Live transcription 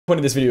point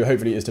of this video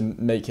hopefully is to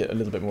make it a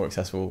little bit more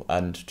accessible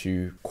and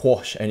to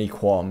quash any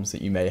qualms that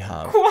you may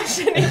have. Quash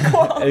any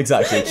qualms?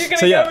 Exactly. You're going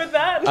to go with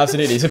that?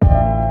 Absolutely. So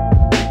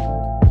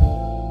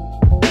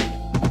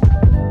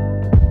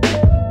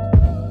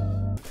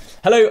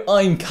hello,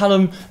 I'm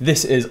Callum,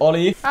 this is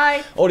Ollie.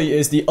 Hi. Ollie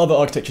is the other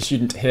architecture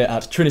student here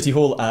at Trinity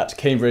Hall at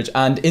Cambridge,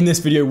 and in this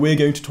video we're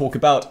going to talk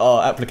about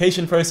our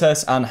application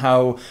process and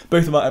how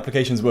both of our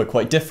applications were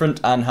quite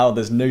different and how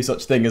there's no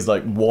such thing as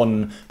like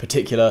one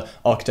particular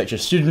architecture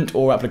student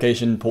or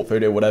application,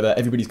 portfolio, whatever.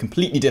 Everybody's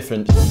completely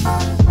different.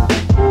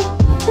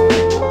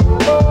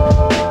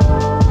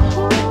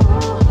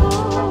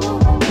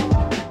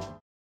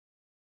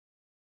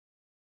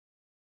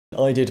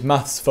 I did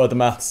maths, further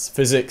maths,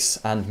 physics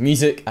and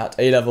music at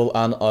A-level,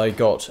 and I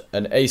got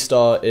an A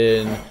star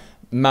in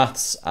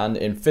maths and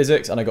in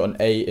physics, and I got an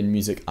A in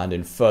music and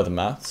in further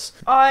maths.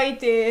 I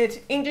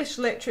did English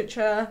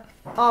literature,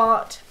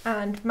 art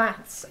and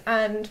maths,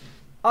 and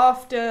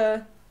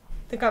after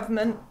the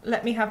government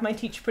let me have my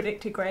teacher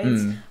predicted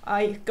grades,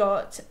 I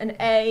got an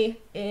A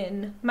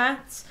in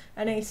maths,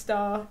 an A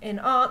star in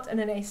art and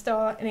an A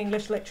star in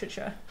English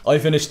literature. I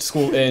finished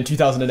school in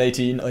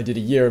 2018. I did a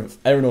year of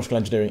aeronautical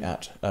engineering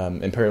at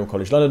Imperial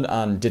College London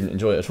and didn't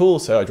enjoy it at all,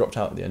 so I dropped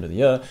out at the end of the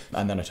year,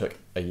 and then I took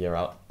a year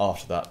out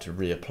after that to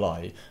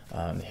reapply.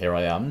 Here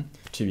I am,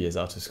 2 years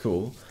out of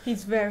school.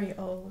 He's very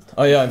old.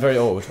 Oh yeah, I'm very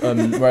old.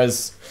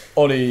 Whereas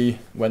Ollie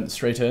went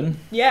straight in.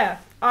 Yeah,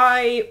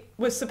 I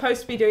was supposed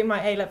to be doing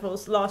my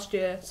A-levels last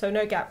year, so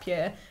no gap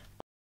year.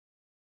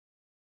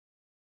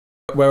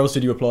 Where else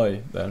did you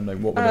apply then? Like,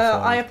 what were the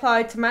I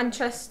applied to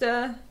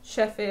Manchester,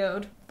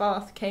 Sheffield,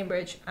 Bath,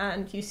 Cambridge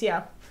and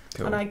UCL.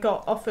 Cool. And I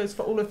got offers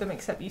for all of them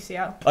except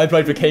UCL. I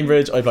applied for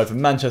Cambridge, I applied for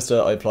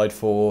Manchester, I applied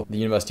for the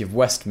University of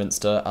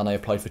Westminster, and I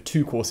applied for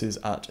 2 courses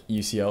at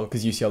UCL,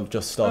 because UCL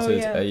just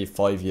started a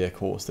 5-year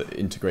course that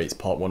integrates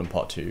part 1 and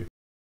part 2.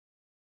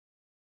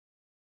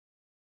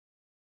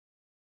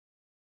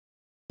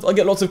 I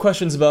get lots of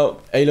questions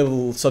about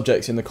A-level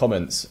subjects in the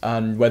comments,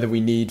 and whether we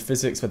need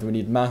physics, whether we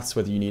need maths,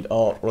 whether you need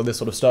art, all this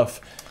sort of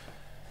stuff.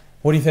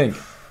 What do you think?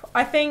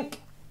 I think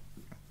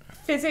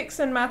physics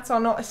and maths are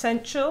not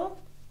essential,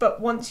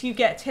 but once you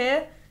get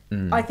here,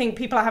 I think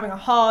people are having a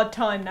hard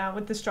time now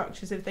with the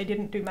structures if they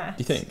didn't do maths.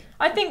 You think?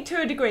 I think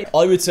to a degree.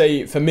 I would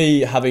say, for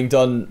me, having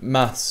done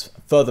maths,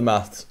 further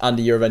maths, and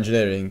a year of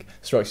engineering,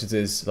 structures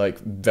is like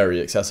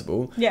very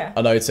accessible. Yeah.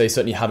 And I would say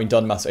certainly having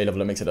done maths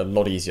A-level, it makes it a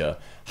lot easier.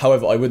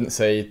 However, I wouldn't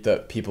say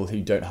that people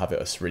who don't have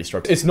it are really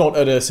struggling. It's not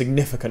at a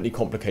significantly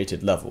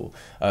complicated level,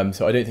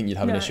 so I don't think you'd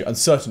have an issue. And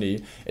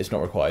certainly, it's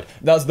not required.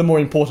 That's the more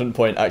important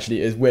point,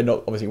 actually, is we're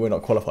not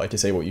qualified to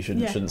say what you should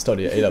and shouldn't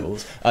study at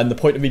A-levels. And the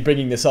point of me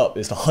bringing this up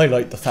is to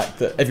highlight the fact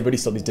that everybody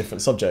studies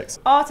different subjects.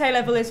 Art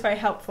A-level is very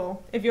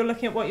helpful if you're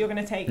looking at what you're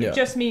going to take. Yeah. It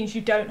just means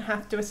you don't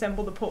have to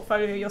assemble the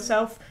portfolio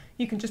yourself.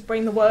 You can just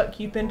bring the work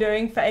you've been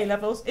doing for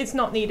A-levels. It's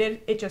not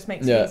needed, it just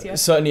makes it easier.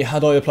 Certainly,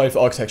 had I applied for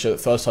architecture the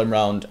first time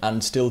round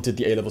and still did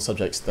the A-level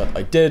subjects that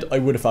I did, I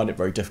would have found it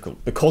very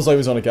difficult. Because I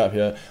was on a gap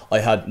year, I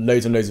had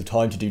loads and loads of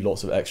time to do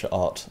lots of extra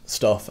art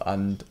stuff,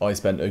 and I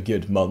spent a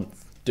good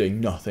month doing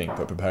nothing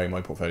but preparing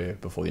my portfolio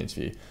before the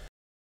interview.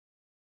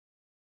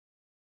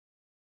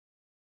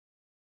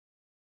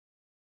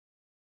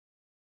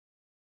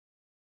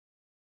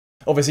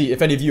 Obviously,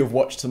 if any of you have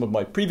watched some of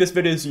my previous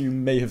videos, you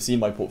may have seen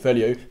my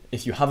portfolio.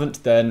 If you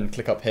haven't, then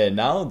click up here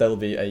now. There'll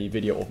be a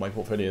video of my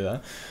portfolio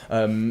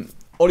there.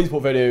 Ollie's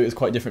portfolio is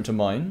quite different to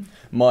mine.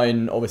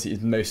 Mine, obviously,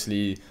 is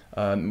mostly,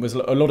 was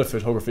a lot of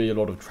photography, a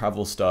lot of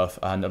travel stuff,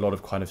 and a lot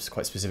of kind of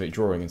quite specific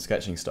drawing and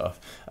sketching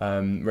stuff.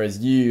 Whereas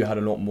you had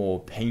a lot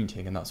more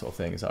painting and that sort of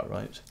thing, is that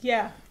right?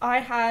 Yeah, I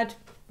had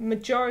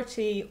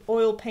majority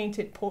oil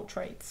painted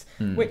portraits,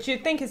 which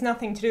you'd think is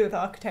nothing to do with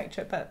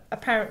architecture, but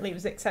apparently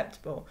was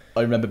acceptable.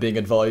 I remember being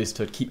advised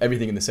to keep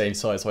everything in the same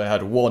size, so I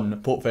had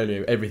one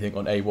portfolio, everything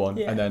on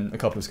A1, and then a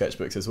couple of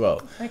sketchbooks as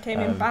well. I came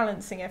in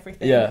balancing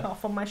everything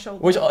half on my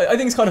shoulder. Which I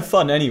think is kind of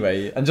fun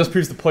anyway, and just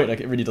proves the point, like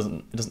it really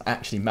doesn't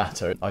actually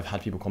matter. I've had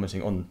people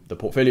commenting on the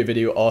portfolio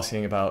video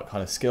asking about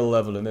kind of skill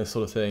level and this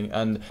sort of thing,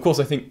 and of course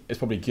I think it's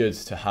probably good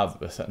to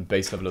have a certain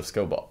base level of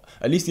skill, but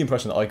at least the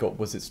impression that I got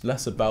was it's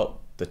less about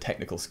the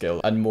technical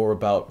skill and more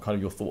about kind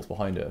of your thoughts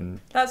behind it. And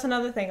that's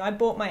another thing. I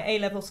bought my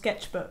A-level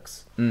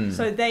sketchbooks,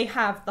 so they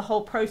have the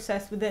whole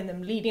process within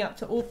them leading up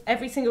to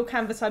every single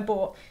canvas I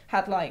bought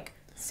had like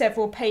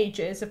several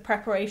pages of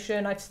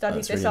preparation. I've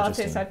studied this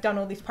artist, I've done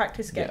all these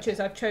practice sketches,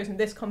 I've chosen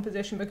this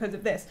composition because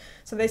of this.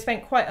 So they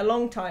spent quite a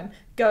long time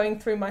going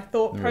through my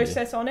thought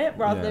process on it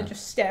rather than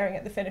just staring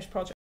at the finished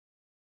project.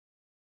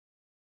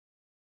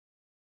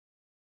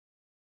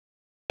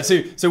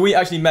 So we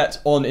actually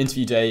met on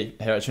interview day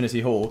here at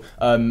Trinity Hall,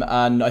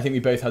 and I think we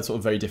both had sort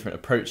of very different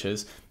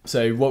approaches.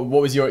 So what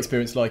was your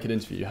experience like at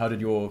interview? How did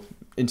your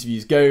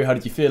interviews go? How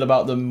did you feel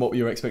about them? What were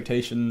your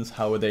expectations?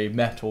 How were they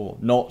met or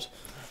not?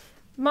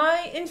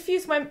 My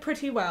interviews went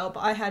pretty well, but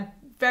I had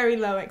very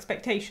low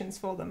expectations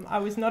for them. I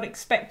was not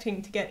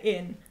expecting to get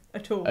in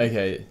at all.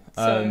 Okay.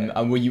 So,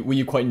 and were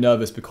you quite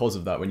nervous because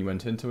of that when you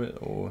went into it,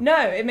 or?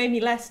 No, it made me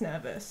less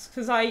nervous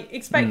because I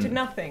expected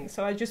nothing.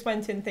 So I just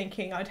went in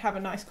thinking I'd have a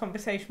nice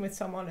conversation with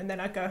someone and then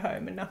I'd go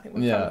home and nothing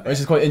would come of it. Which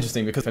is quite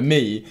interesting because for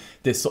me,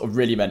 this sort of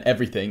really meant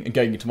everything. And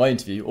going into my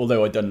interview,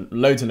 although I'd done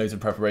loads and loads of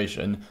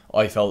preparation,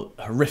 I felt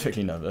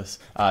horrifically nervous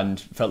and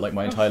felt like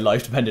my entire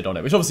life depended on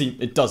it, which obviously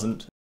it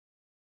doesn't.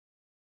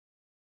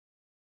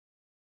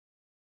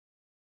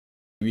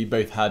 We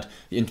both had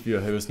the interviewer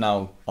who is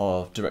now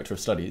our director of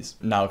studies,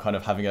 now kind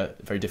of having a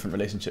very different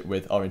relationship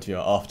with our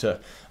interviewer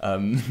after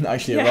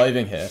actually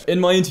arriving here.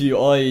 In my interview,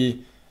 I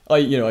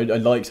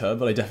liked her,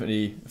 but I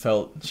definitely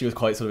felt she was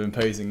quite sort of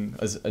imposing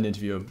as an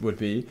interviewer would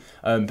be.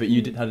 But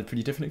you had a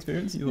pretty different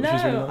experience? You thought she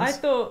was really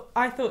nice?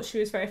 I thought she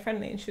was very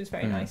friendly and she was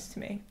very nice to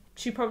me.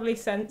 She probably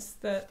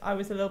sensed that I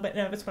was a little bit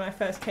nervous when I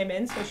first came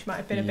in, so she might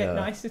have been a bit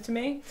nicer to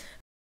me.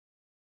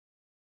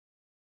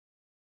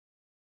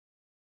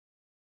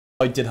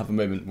 I did have a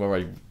moment where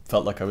I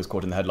felt like I was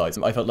caught in the headlights.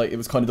 I felt like it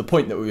was kind of the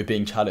point that we were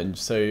being challenged,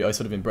 so I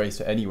sort of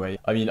embraced it anyway.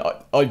 I mean,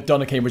 I've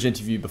done a Cambridge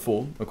interview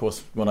before. Of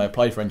course, when I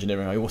applied for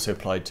engineering, I also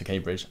applied to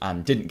Cambridge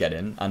and didn't get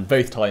in. And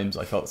both times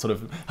I felt sort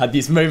of had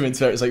these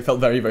moments where it was like felt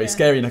very, very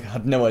scary and I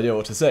had no idea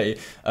what to say.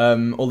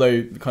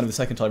 Although kind of the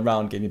second time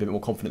round gave me a bit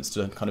more confidence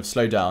to kind of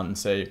slow down and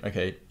say,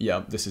 okay,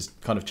 yeah, this has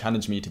kind of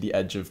challenged me to the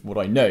edge of what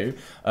I know.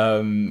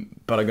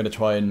 But I'm going to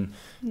try and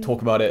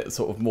talk about it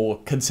sort of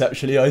more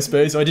conceptually, I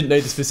suppose. So I didn't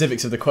know the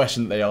specifics of the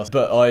question that they asked,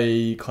 but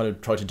I kind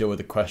of tried to deal with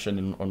the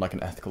question on like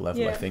an ethical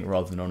level, I think,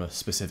 rather than on a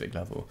specific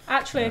level.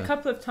 Actually, a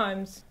couple of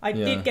times I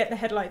did get the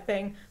headlight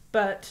thing,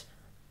 but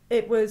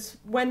it was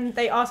when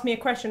they asked me a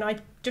question, I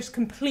just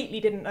completely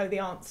didn't know the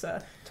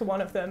answer to one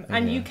of them.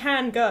 And you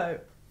can go,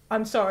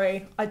 I'm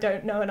sorry, I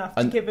don't know enough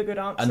to give a good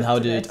answer. And how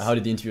did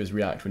the interviewers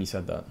react when you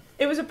said that?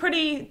 It was a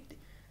pretty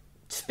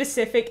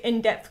specific,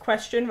 in-depth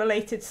question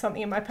related to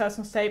something in my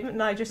personal statement,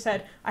 and I just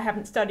said, I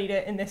haven't studied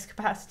it in this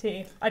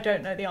capacity, I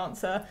don't know the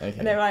answer. Okay.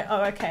 And they were like,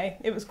 oh, okay,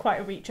 it was quite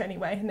a reach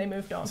anyway, and they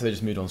moved on. So they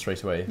just moved on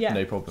straight away,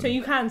 no problem. So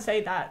you can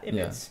say that if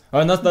it's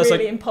and that's really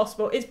like,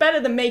 impossible. It's better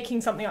than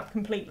making something up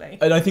completely.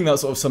 And I think that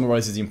sort of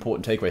summarises the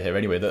important takeaway here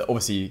anyway, that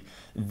obviously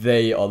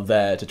they are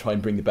there to try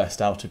and bring the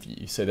best out of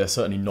you, so they're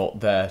certainly not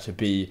there to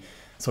be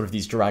sort of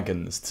these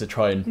dragons to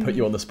try and put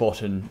you on the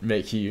spot and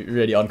make you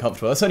really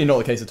uncomfortable. That's certainly not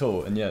the case at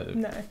all. And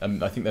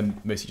I think they're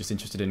mostly just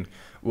interested in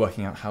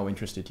working out how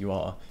interested you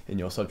are in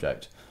your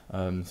subject.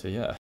 So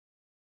yeah.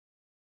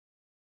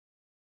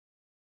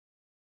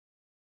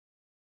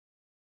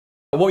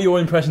 What were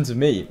your impressions of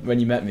me when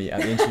you met me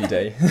at the interview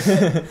day?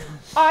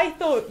 I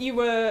thought you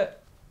were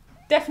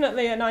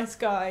definitely a nice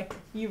guy.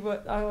 You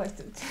were. No. I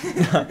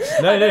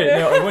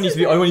want you to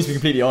be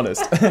completely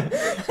honest.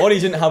 Olly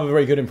didn't have a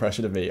very good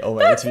impression of me on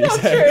my interview.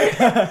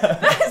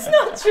 That's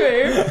not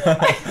true.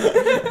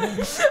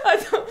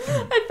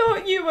 I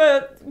thought you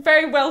were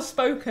very well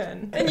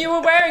spoken, and you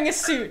were wearing a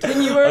suit,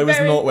 and you were. I was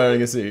not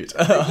wearing a suit.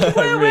 You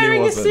were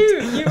wearing a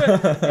suit. You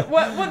were.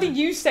 What did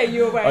you say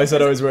you were wearing? I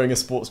said I was wearing a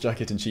sports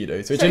jacket and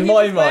Cheetos, which in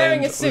my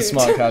mind was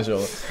smart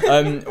casual.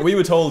 We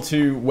were told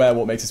to wear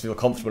what makes us feel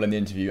comfortable in the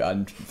interview,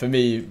 and for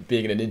me,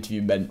 being in an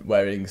interview meant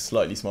wearing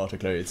slightly smarter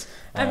clothes.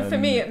 And for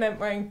me, it meant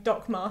wearing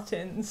Doc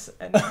Martens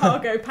and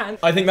cargo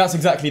pants. I think that's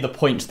exactly the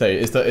point, though,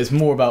 is that it's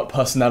more about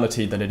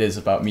personality than it is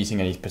about meeting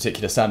any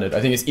particular standard.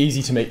 I think it's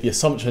easy to make the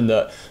assumption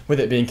that with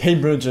it being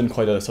Cambridge and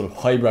quite a sort of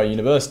highbrow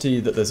university,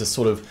 that there's a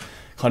sort of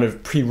kind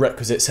of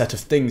prerequisite set of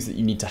things that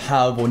you need to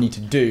have or need to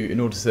do in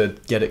order to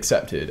get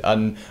accepted.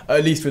 And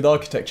at least with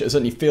architecture, it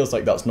certainly feels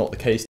like that's not the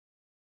case.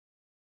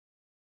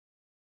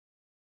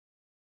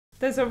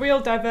 There's a real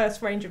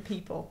diverse range of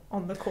people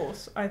on the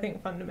course, I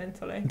think,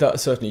 fundamentally.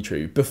 That's certainly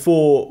true.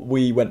 Before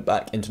we went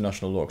back into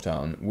national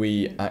lockdown,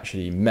 we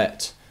actually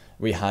met.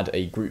 We had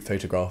a group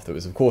photograph that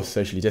was, of course,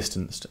 socially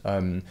distanced,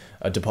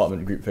 a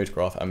department group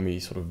photograph, and we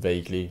sort of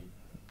vaguely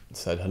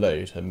said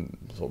hello to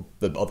sort of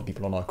the other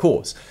people on our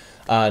course.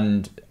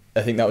 And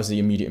I think that was the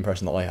immediate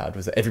impression that I had,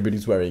 was that everybody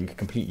was wearing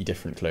completely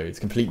different clothes,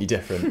 completely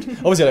different.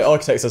 Obviously, like,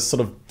 architects are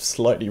sort of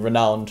slightly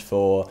renowned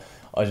for,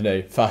 I don't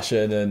know,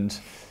 fashion and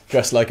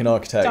dressed like an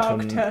architect.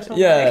 Dark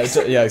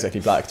turtlenecks. Yeah, exactly,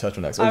 black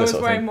turtlenecks. I was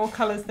wearing more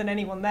colours than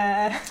anyone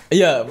there.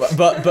 Yeah,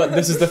 but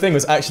this is the thing,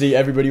 was actually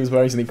everybody was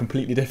wearing something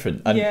completely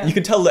different. And you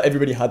could tell that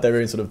everybody had their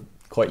own sort of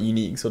quite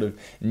unique sort of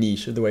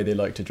niche of the way they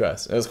like to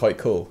dress. It was quite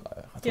cool.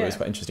 I thought it was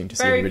quite interesting to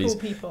see everybody's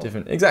cool people.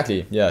 Different.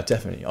 Exactly, yeah,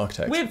 definitely.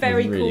 Architects. We're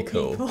very really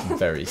cool people.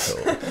 Very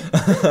cool.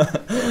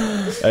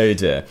 Oh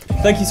dear.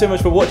 Thank you so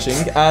much for watching,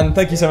 and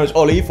thank you so much,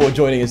 Olly, for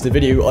joining us in the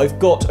video. I've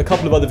got a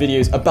couple of other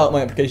videos about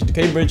my application to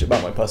Cambridge,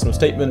 about my personal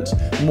statement,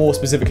 more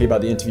specifically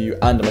about the interview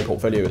and my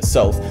portfolio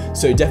itself.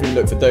 So definitely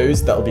look for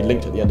those. That'll be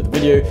linked at the end of the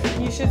video.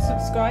 You should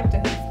subscribe to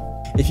him.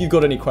 If you've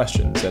got any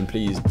questions, then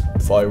please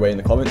fire away in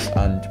the comments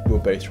and we'll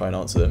both try and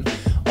answer them.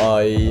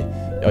 I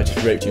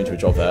just roped you into a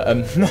job there.